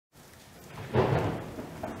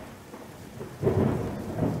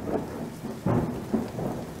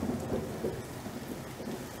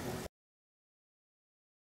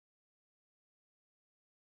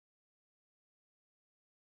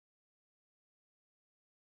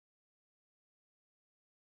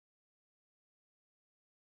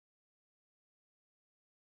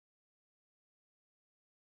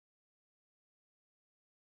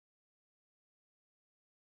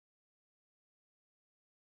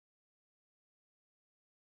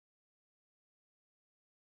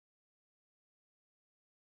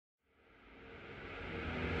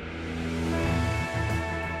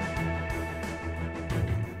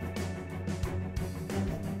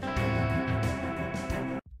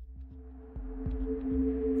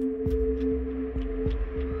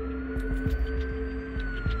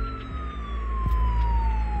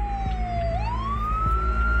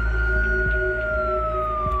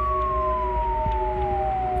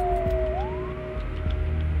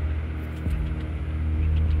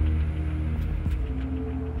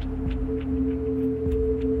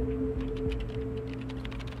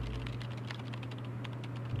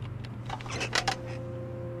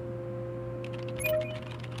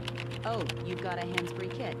Oh, you've got a hands-free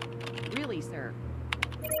kit. Really, sir?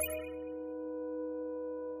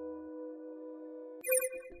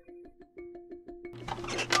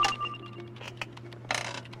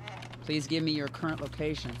 Please give me your current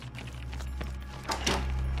location.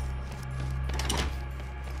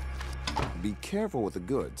 Be careful with the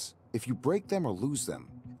goods. If you break them or lose them,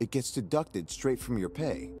 it gets deducted straight from your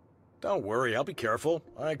pay. Don't worry, I'll be careful.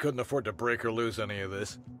 I couldn't afford to break or lose any of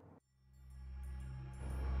this.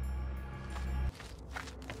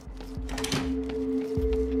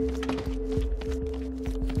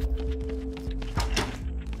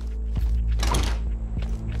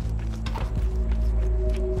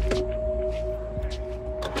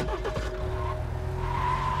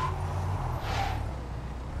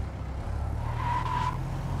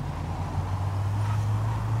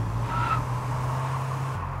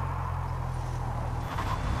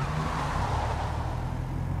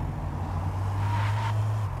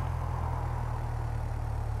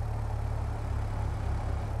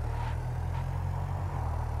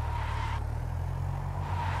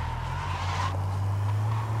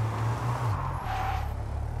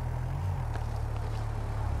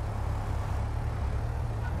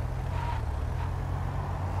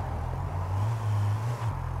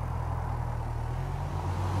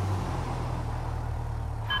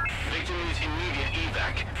 Victim needs immediate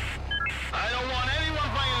evac. I don't want anyone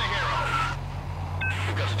playing the hero.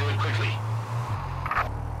 We've got to do it quickly.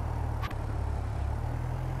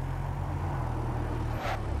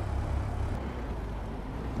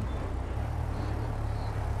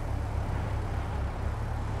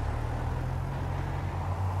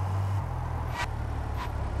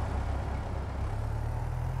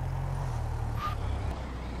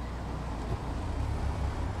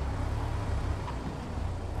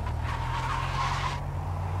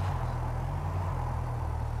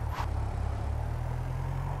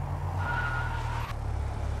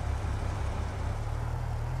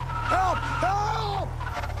 Help! Help!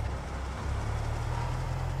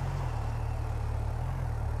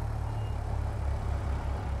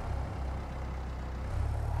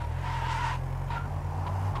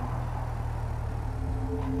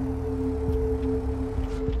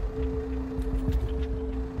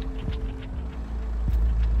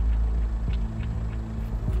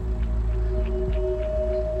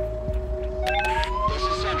 This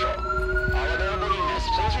is Central. All available units,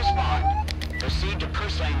 please respond. Proceed to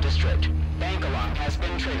Purslane District. Bank alarm has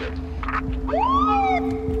been triggered.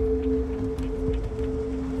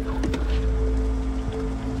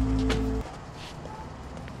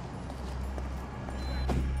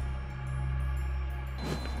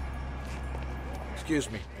 Excuse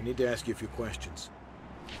me, I need to ask you a few questions.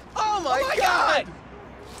 Oh my God!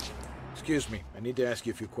 Excuse me, I need to ask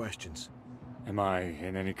you a few questions. Am I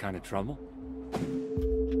in any kind of trouble?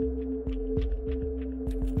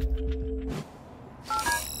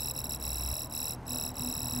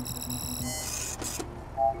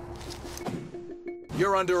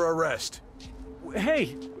 You're under arrest.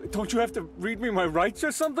 Hey, don't you have to read me my rights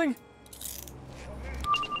or something?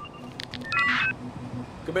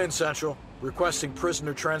 Come in, Central. Requesting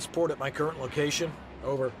prisoner transport at my current location.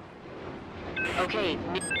 Over. Okay,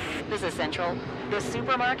 this is Central. The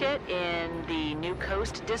supermarket in the New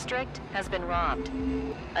Coast district has been robbed.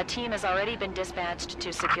 A team has already been dispatched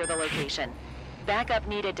to secure the location. Backup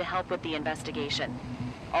needed to help with the investigation.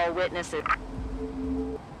 All witnesses...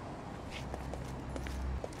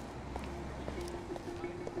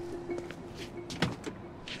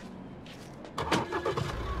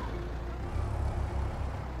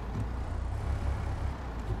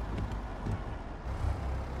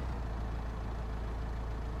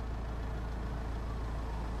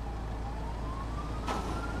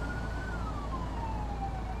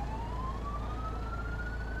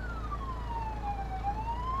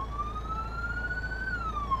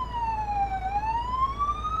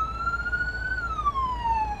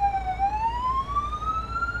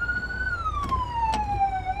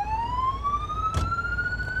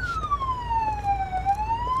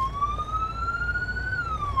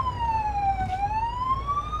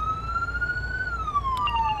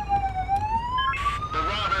 The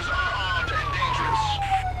robbers are armed and dangerous.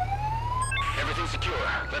 Everything's secure.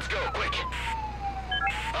 Let's go, quick.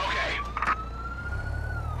 Okay.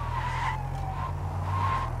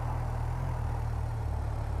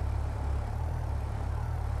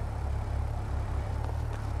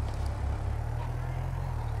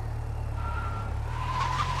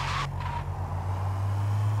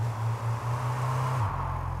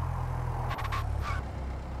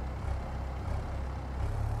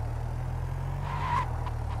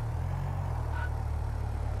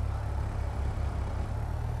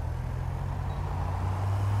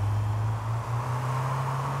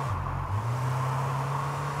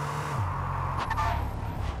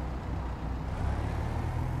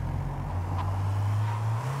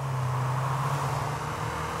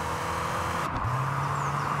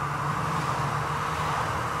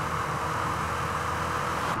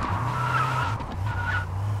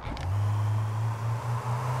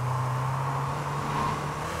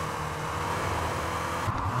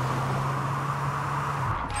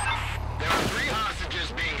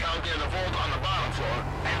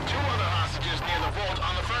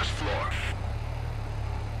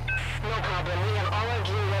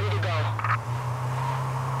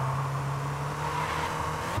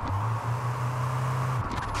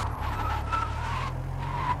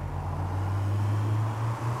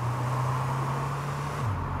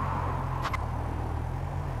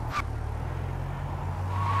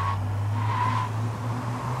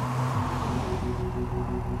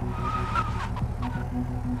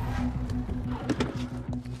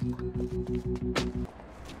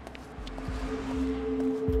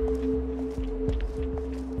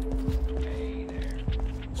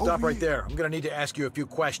 Stop right there. I'm gonna need to ask you a few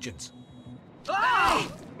questions.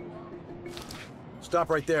 Stop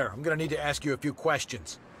right there. I'm gonna need to ask you a few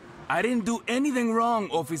questions. I didn't do anything wrong,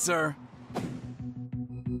 officer.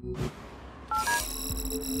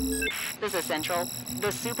 This is Central.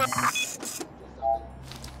 The super...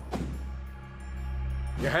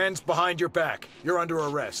 Your hands behind your back. You're under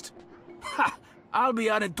arrest. Ha! I'll be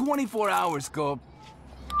out in 24 hours, Scope.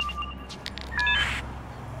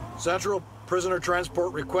 Central, prisoner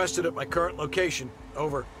transport requested at my current location.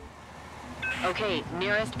 Over. Okay,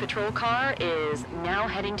 nearest patrol car is now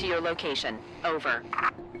heading to your location. Over.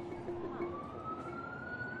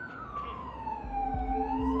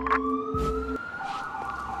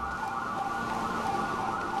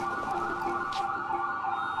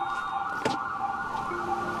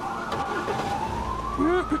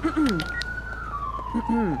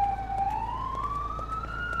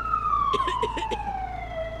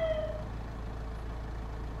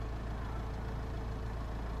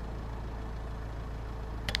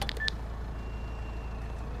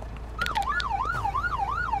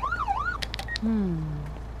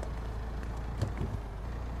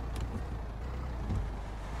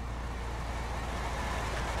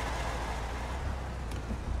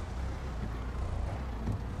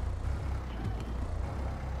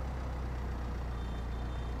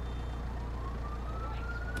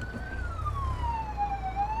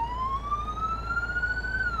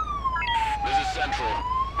 Central.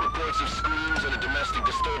 Reports of screams and a domestic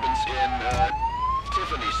disturbance in,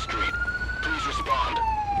 Tiffany Street. Please respond.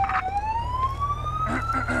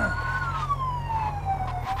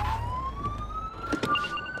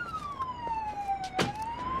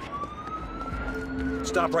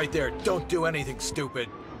 Stop right there. Don't do anything stupid.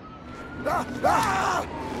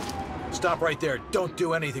 Stop right there. Don't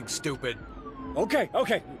do anything stupid. Okay,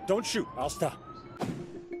 don't shoot. I'll stop.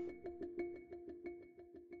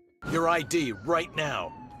 Your ID right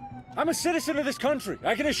now. I'm a citizen of this country,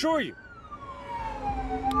 I can assure you.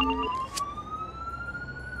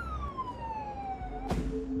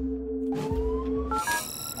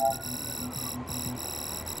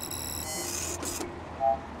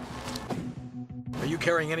 Are you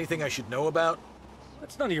carrying anything I should know about?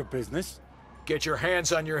 That's none of your business. Get your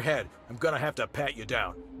hands on your head. I'm gonna have to pat you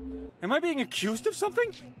down. Am I being accused of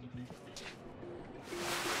something?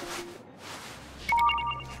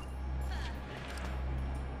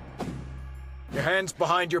 Your hands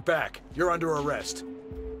behind your back. You're under arrest.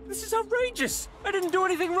 This is outrageous! I didn't do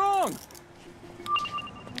anything wrong!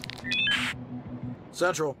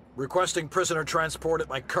 Central, requesting prisoner transport at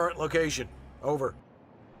my current location. Over.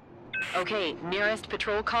 Okay, nearest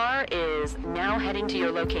patrol car is now heading to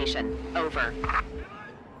your location. Over.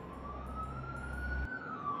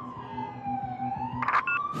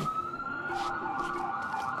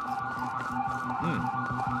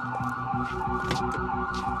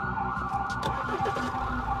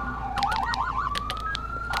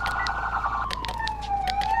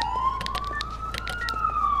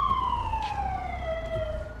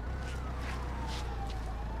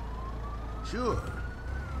 Sure.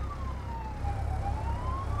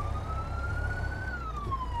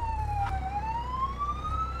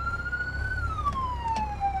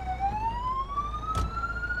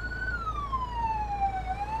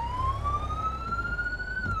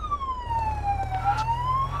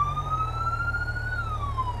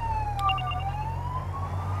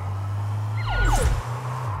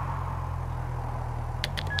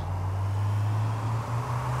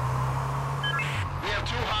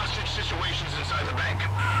 Situations inside the bank.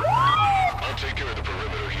 I'll take care of the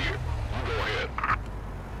perimeter here. You go ahead.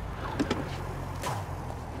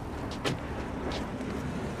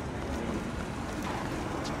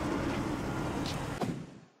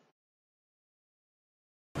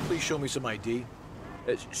 Please show me some ID.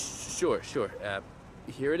 Sure.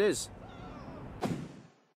 Here it is.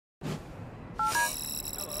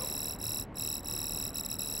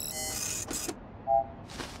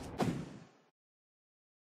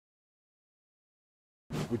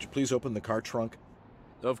 Would you please open the car trunk?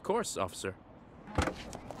 Of course, officer.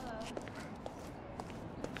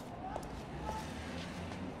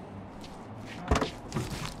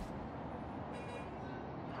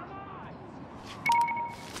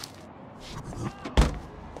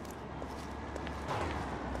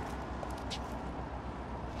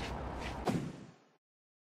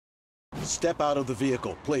 Step out of the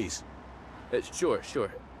vehicle, please. Sure.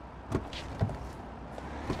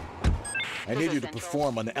 I need you to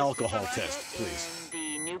perform an alcohol test, please.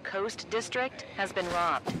 The new Coast District has been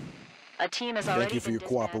robbed. A team has already Thank you for your been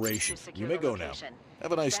cooperation. dispatched to You secure may the go now. location.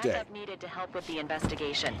 Have a nice day. Backup needed to help with the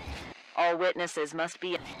investigation. All witnesses must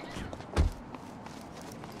be...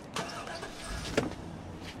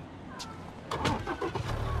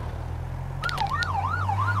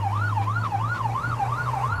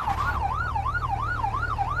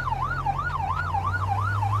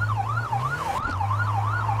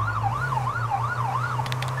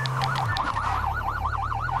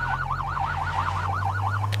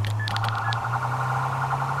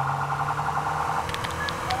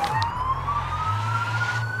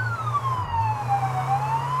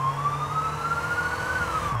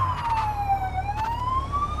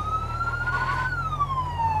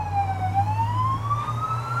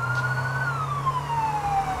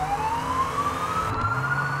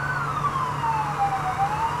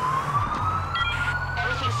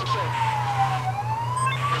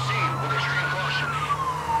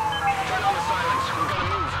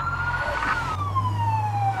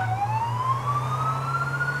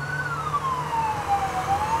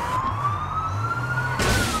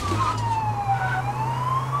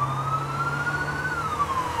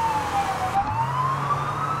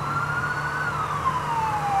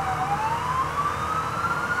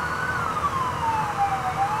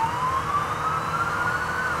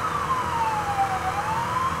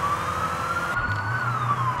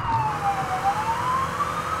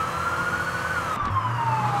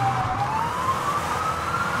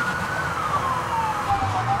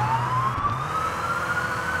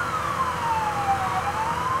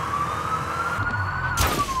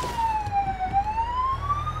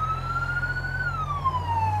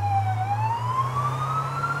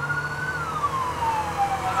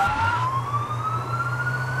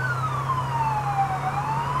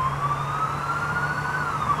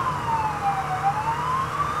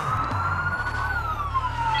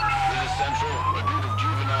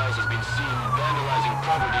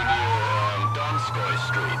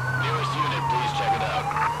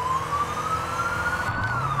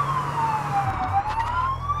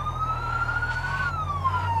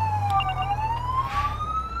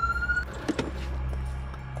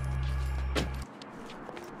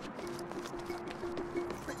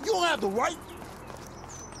 the right?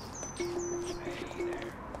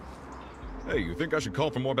 Hey, you think I should call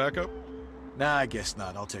for more backup? Nah, I guess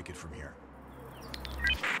not. I'll take it from here.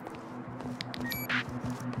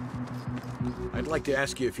 I'd like to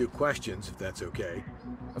ask you a few questions, if that's okay.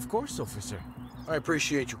 Of course, officer. I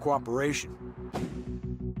appreciate your cooperation.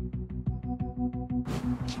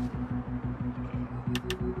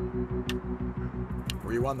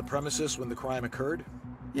 Were you on the premises when the crime occurred?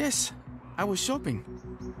 Yes, I was shopping.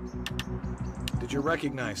 Did you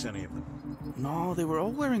recognize any of them? No, they were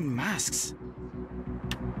all wearing masks.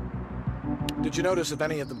 Did you notice if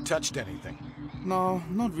any of them touched anything? No,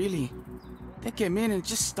 not really. They came in and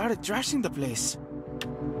just started trashing the place.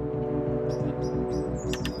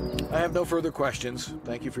 I have no further questions.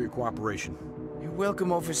 Thank you for your cooperation. You're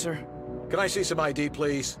welcome, officer. Can I see some ID,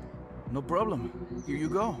 please? No problem. Here you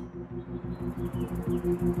go.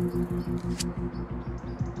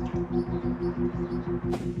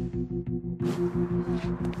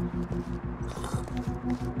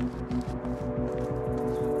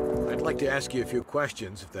 I'd like to ask you a few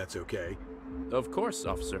questions, if that's okay. Of course,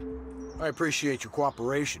 officer. I appreciate your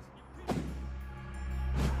cooperation.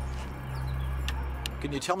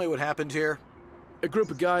 Can you tell me what happened here? A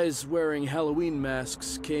group of guys wearing Halloween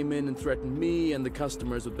masks came in and threatened me and the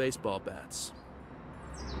customers with baseball bats.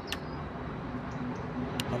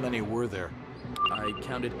 How many were there? I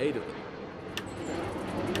counted 8 of them.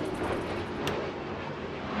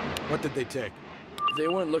 What did they take? They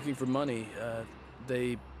weren't looking for money.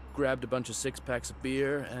 They grabbed a bunch of 6-packs of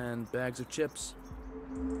beer and bags of chips.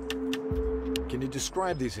 Can you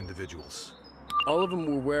describe these individuals? All of them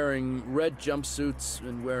were wearing red jumpsuits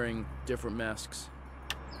and wearing different masks.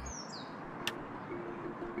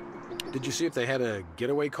 Did you see if they had a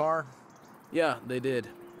getaway car? Yeah, they did.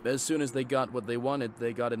 As soon as they got what they wanted,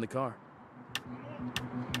 they got in the car.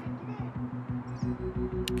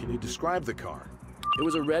 Can you describe the car? It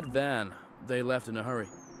was a red van. They left in a hurry.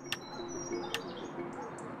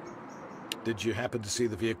 Did you happen to see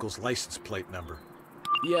the vehicle's license plate number?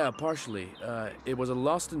 Yeah, partially. It was a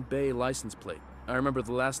Lost in Bay license plate. I remember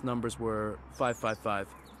the last numbers were 555.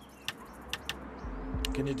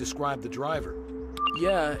 Can you describe the driver?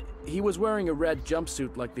 Yeah, he was wearing a red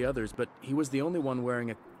jumpsuit like the others, but he was the only one wearing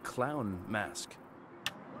a clown mask.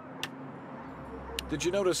 Did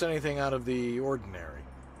you notice anything out of the ordinary?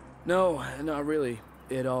 No, not really.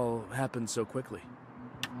 It all happened so quickly.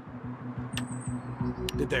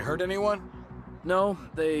 Did they hurt anyone? No,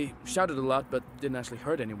 they shouted a lot, but didn't actually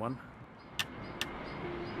hurt anyone.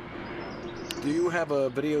 Do you have a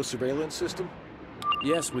video surveillance system?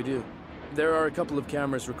 Yes, we do. There are a couple of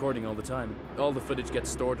cameras recording all the time. All the footage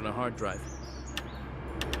gets stored on a hard drive.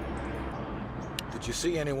 Did you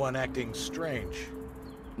see anyone acting strange?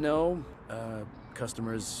 No.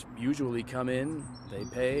 Customers usually come in, they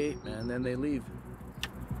pay, and then they leave.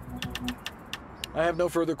 I have no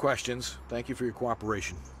further questions. Thank you for your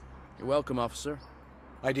cooperation. You're welcome, officer.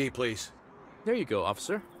 ID, please. There you go,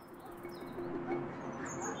 officer.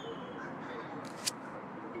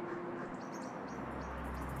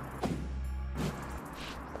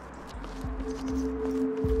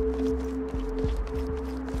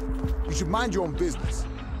 You should mind your own business.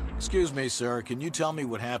 Excuse me, sir. Can you tell me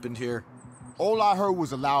what happened here? All I heard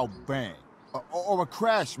was a loud bang. Or a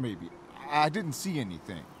crash, maybe. I didn't see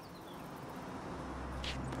anything.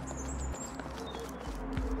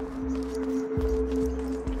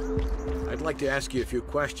 I'd like to ask you a few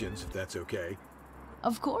questions, if that's okay.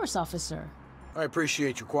 Of course, officer. I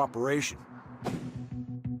appreciate your cooperation.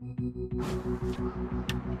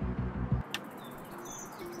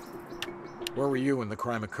 Where were you when the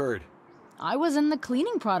crime occurred? I was in the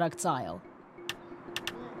cleaning products aisle.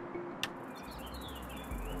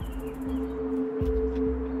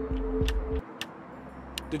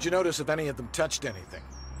 Did you notice if any of them touched anything?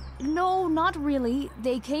 No, not really.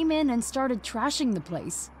 They came in and started trashing the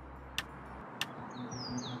place.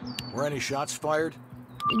 Were any shots fired?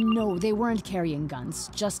 No, they weren't carrying guns,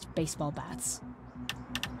 just baseball bats.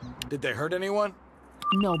 Did they hurt anyone?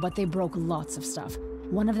 No, but they broke lots of stuff.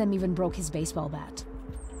 One of them even broke his baseball bat.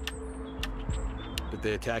 Did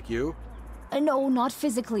they attack you? No, not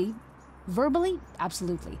physically. Verbally?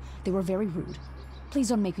 Absolutely. They were very rude. Please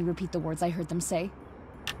don't make me repeat the words I heard them say.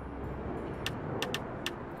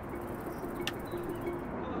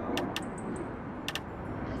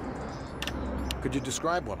 Could you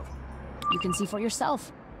describe one of them? You can see for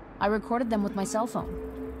yourself. I recorded them with my cell phone.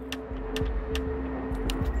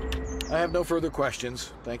 I have no further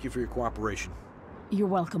questions. Thank you for your cooperation. You're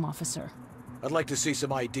welcome, officer. I'd like to see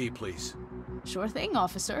some ID, please. Sure thing,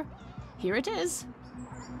 officer. Here it is.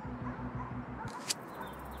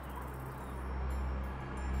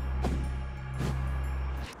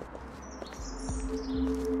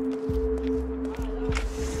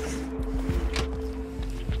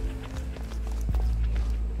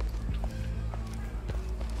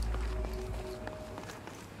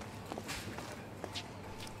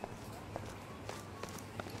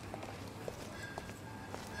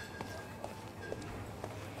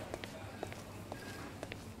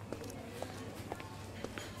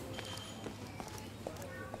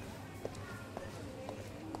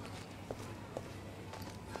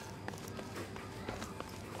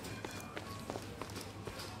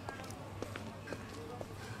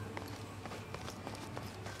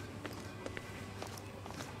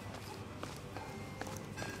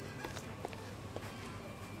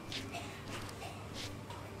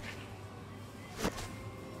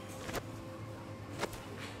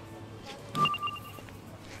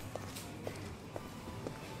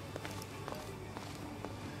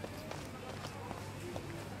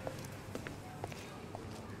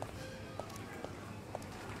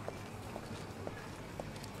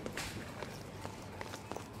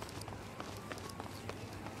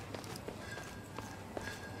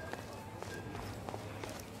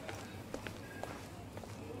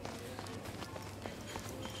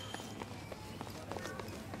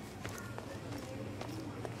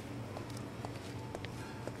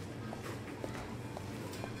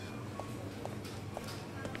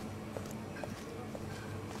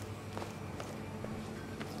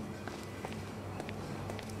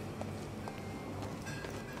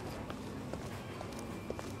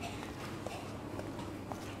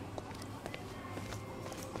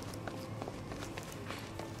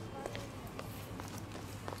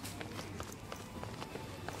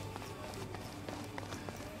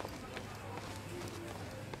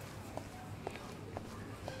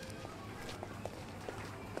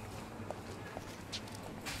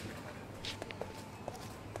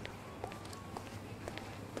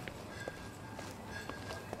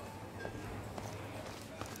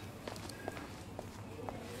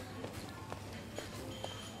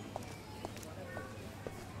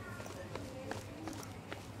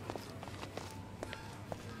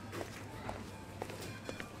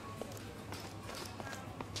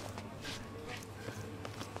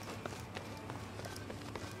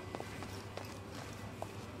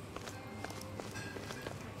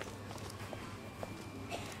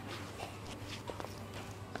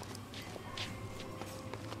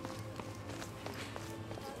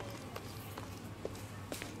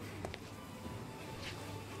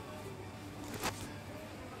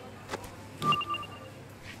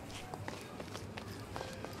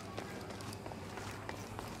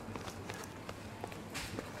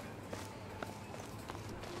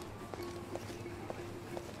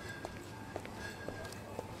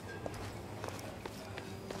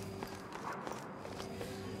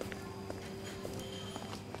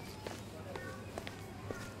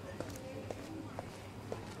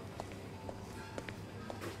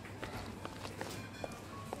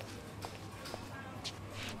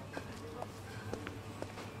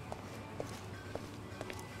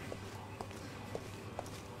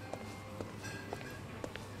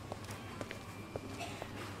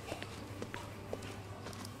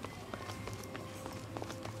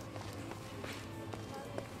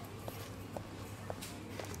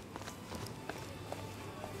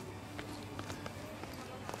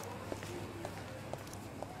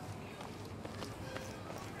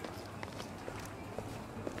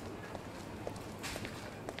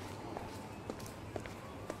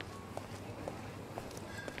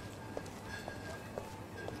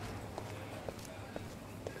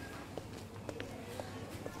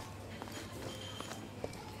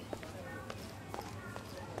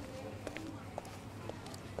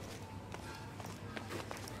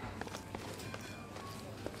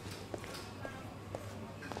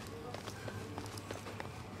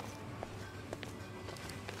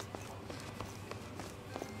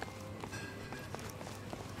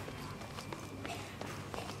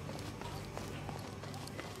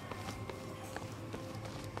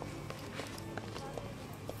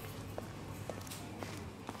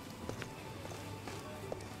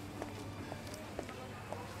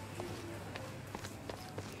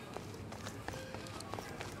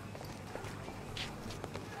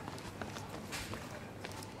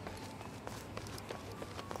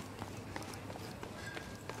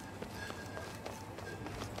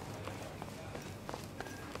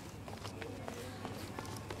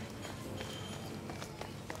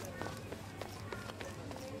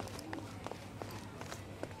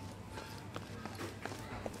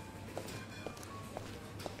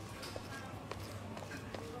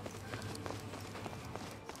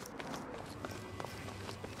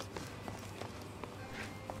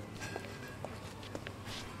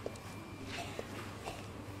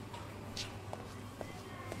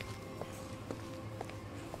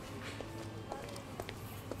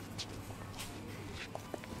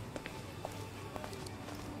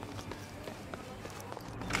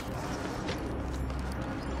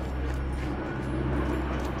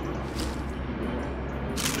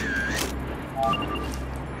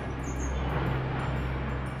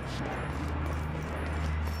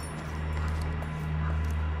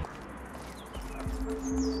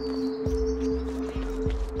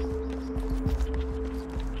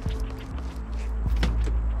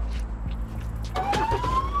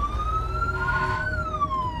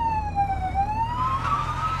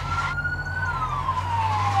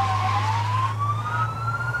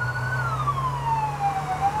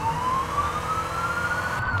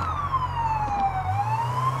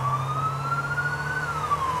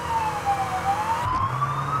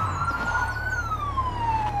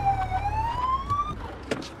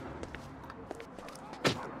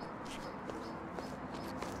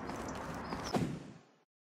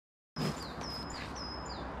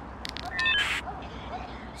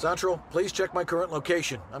 Central, please check my current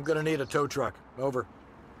location. I'm gonna need a tow truck. Over.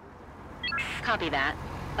 Copy that.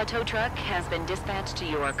 A tow truck has been dispatched to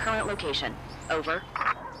your current location. Over.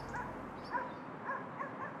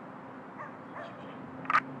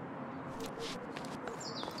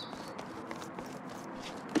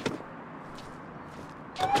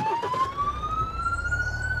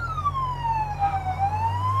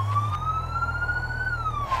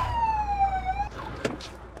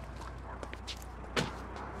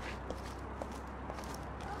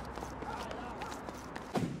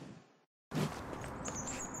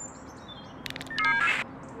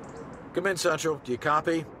 Come in, Central. Do you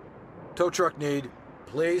copy? Tow truck need.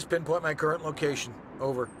 Please pinpoint my current location.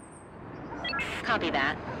 Over. Copy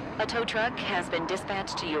that. A tow truck has been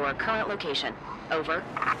dispatched to your current location. Over.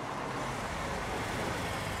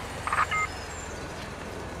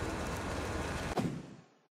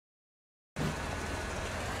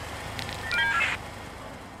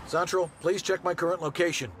 Central, please check my current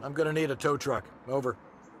location. I'm gonna need a tow truck. Over.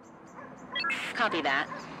 Copy that.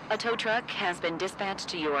 A tow truck has been dispatched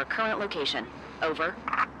to your current location. Over.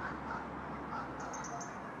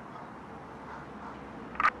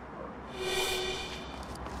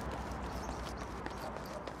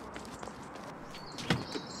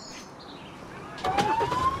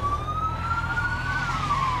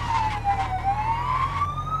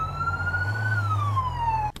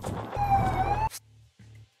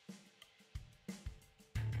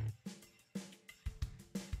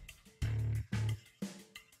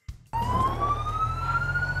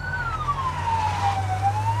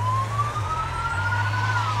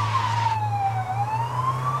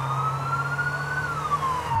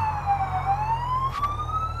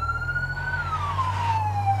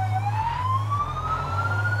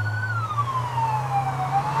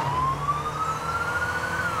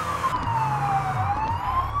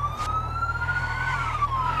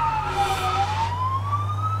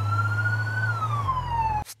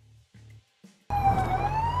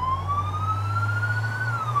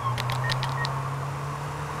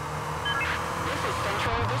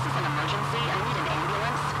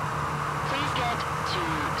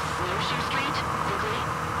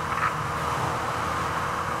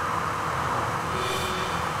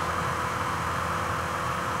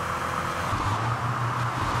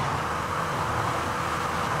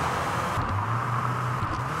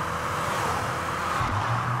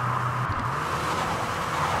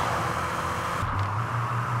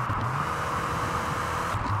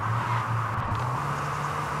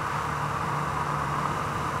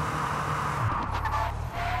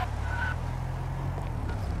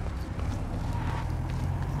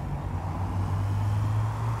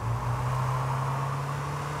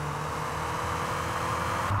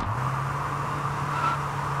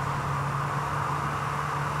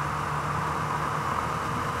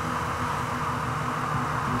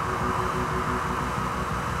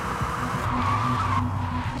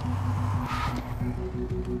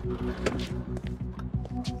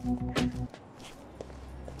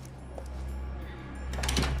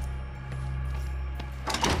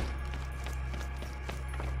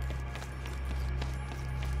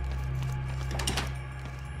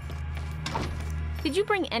 Did you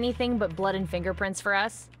bring anything but blood and fingerprints for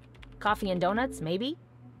us? Coffee and donuts, maybe?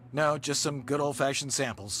 No, just some good old-fashioned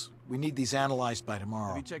samples. We need these analyzed by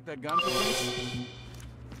tomorrow. Have you checked that gun for me?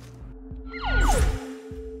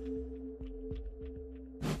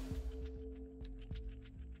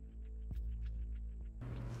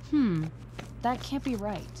 That can't be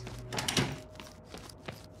right.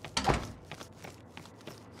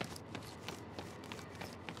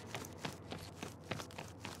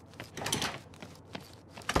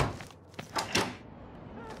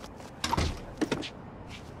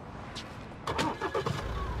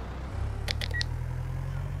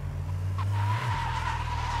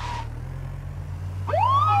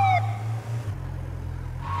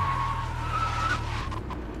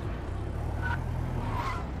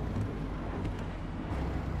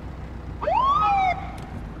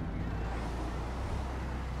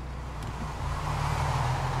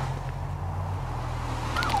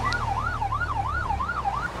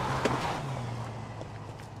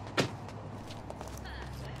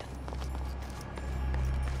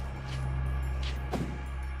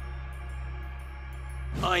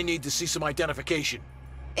 I need to see some identification.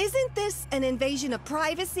 Isn't this an invasion of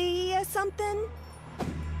privacy or something?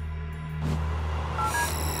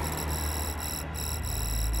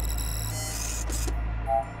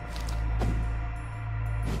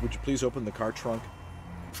 Would you please open the car trunk?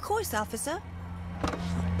 Of course, officer.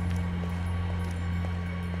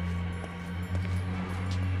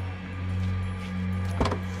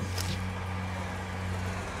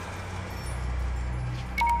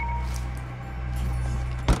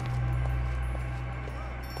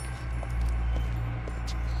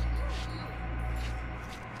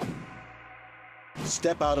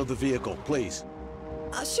 Step out of the vehicle, please.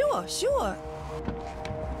 Sure.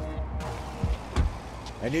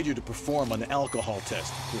 I need you to perform an alcohol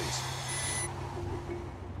test, please.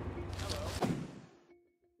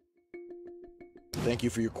 Thank you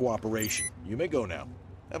for your cooperation. You may go now.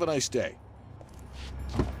 Have a nice day.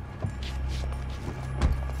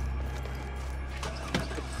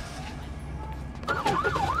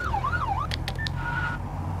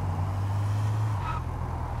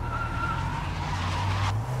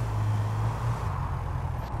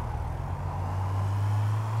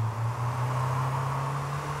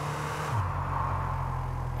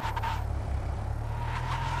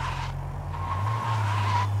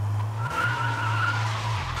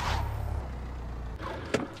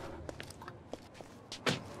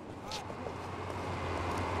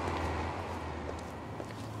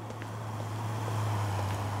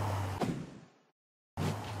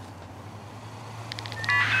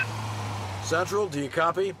 Central, do you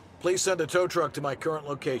copy? Please send a tow truck to my current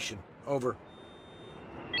location. Over.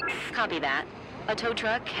 Copy that. A tow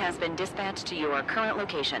truck has been dispatched to your current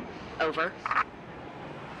location. Over.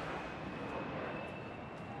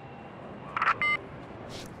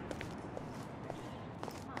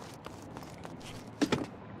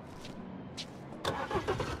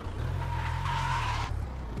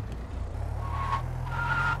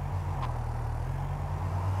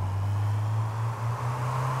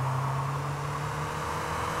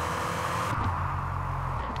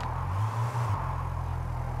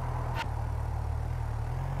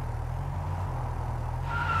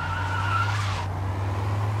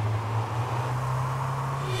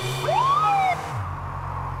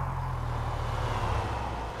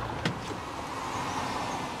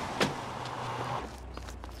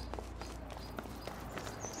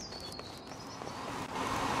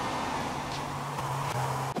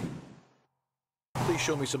 Please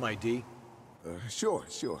show me some ID. Sure.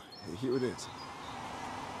 Here it is.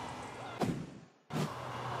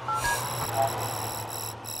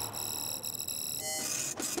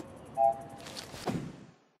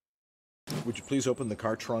 Would you please open the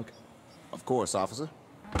car trunk? Of course, officer.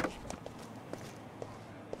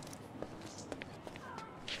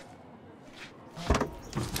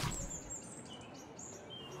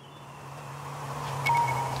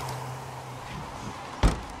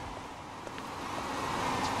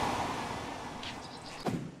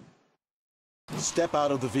 Step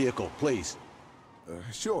out of the vehicle, please.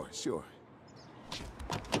 Sure. This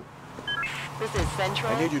is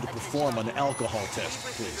Central. I need you to perform an alcohol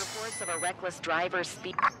test, please. Reports of a reckless driver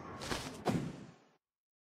speed.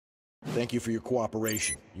 Thank you for your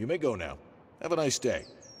cooperation. You may go now. Have a nice day.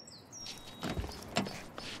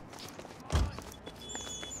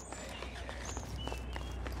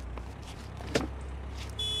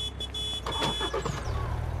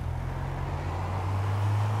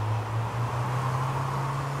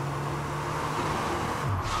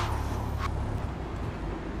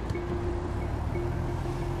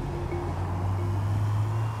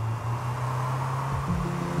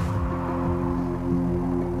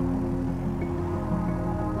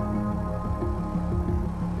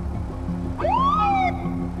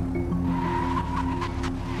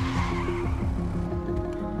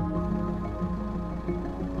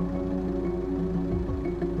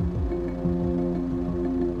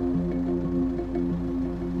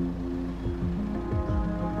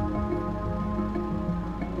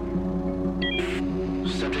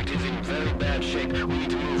 Subject is in very bad shape. We need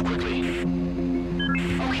to move quickly.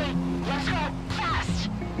 Okay, let's go fast.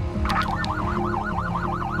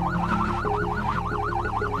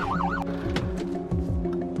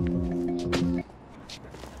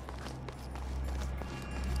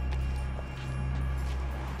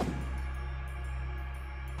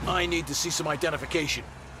 I need to see some identification.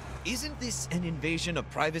 Isn't this an invasion of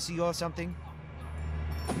privacy or something?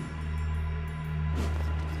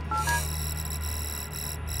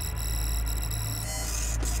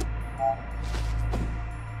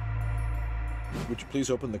 Would you please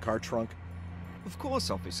open the car trunk? Of course,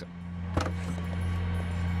 officer.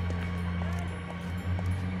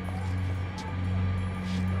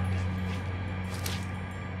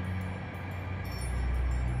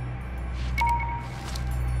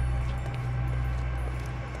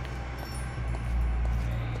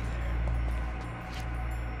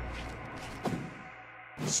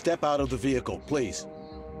 Step out of the vehicle, please.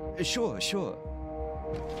 Sure.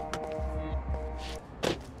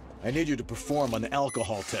 I need you to perform an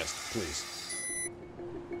alcohol test, please.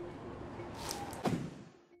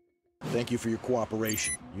 Thank you for your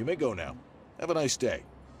cooperation. You may go now. Have a nice day.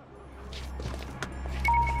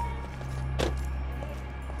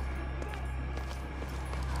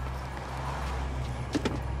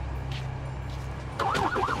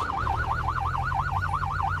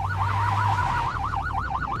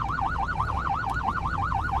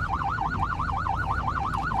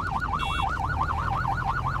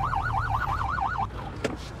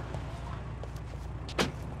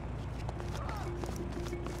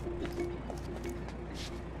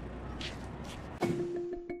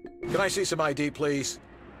 Can I see some ID, please?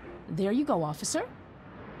 There you go, officer.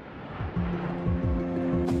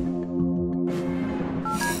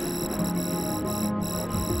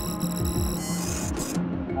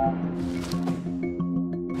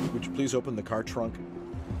 Would you please open the car trunk?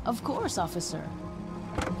 Of course, officer.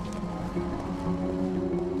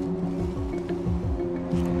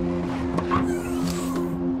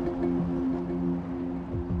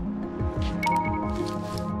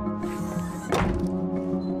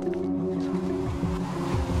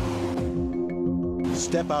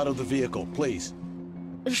 Step out of the vehicle, please.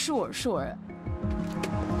 Sure.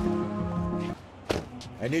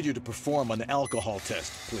 I need you to perform an alcohol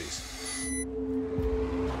test, please.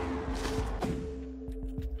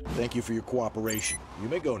 Thank you for your cooperation. You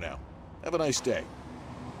may go now. Have a nice day.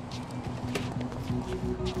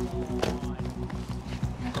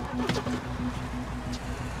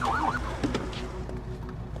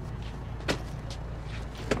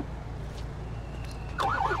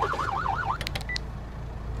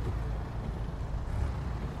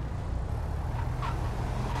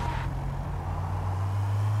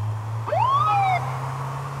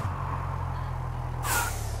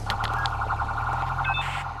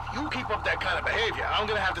 Up that kind of behavior, I'm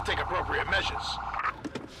gonna have to take appropriate measures.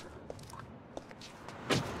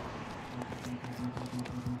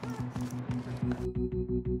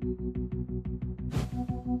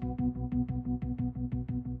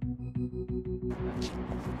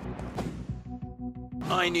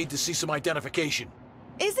 I need to see some identification.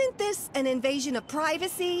 Isn't this an invasion of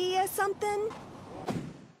privacy or something?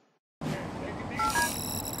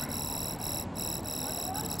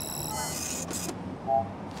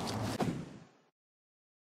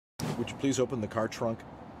 Would you please open the car trunk?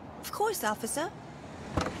 Of course, officer.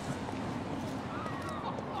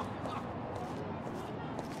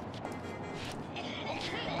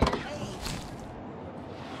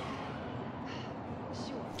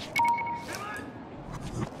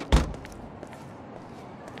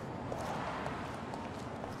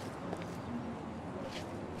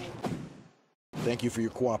 Thank you for your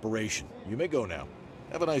cooperation. You may go now.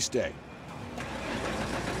 Have a nice day.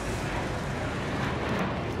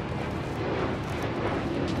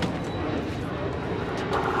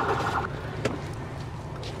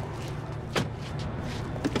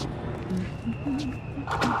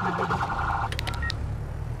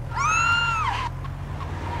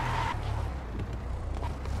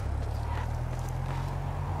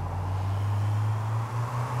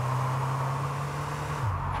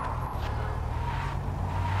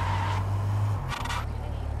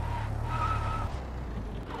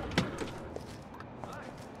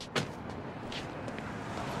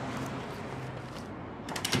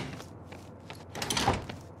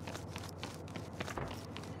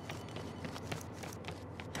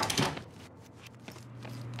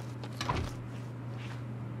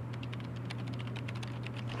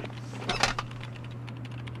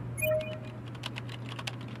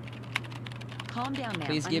 Calm down, ma'am.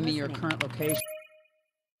 Please give me your current location.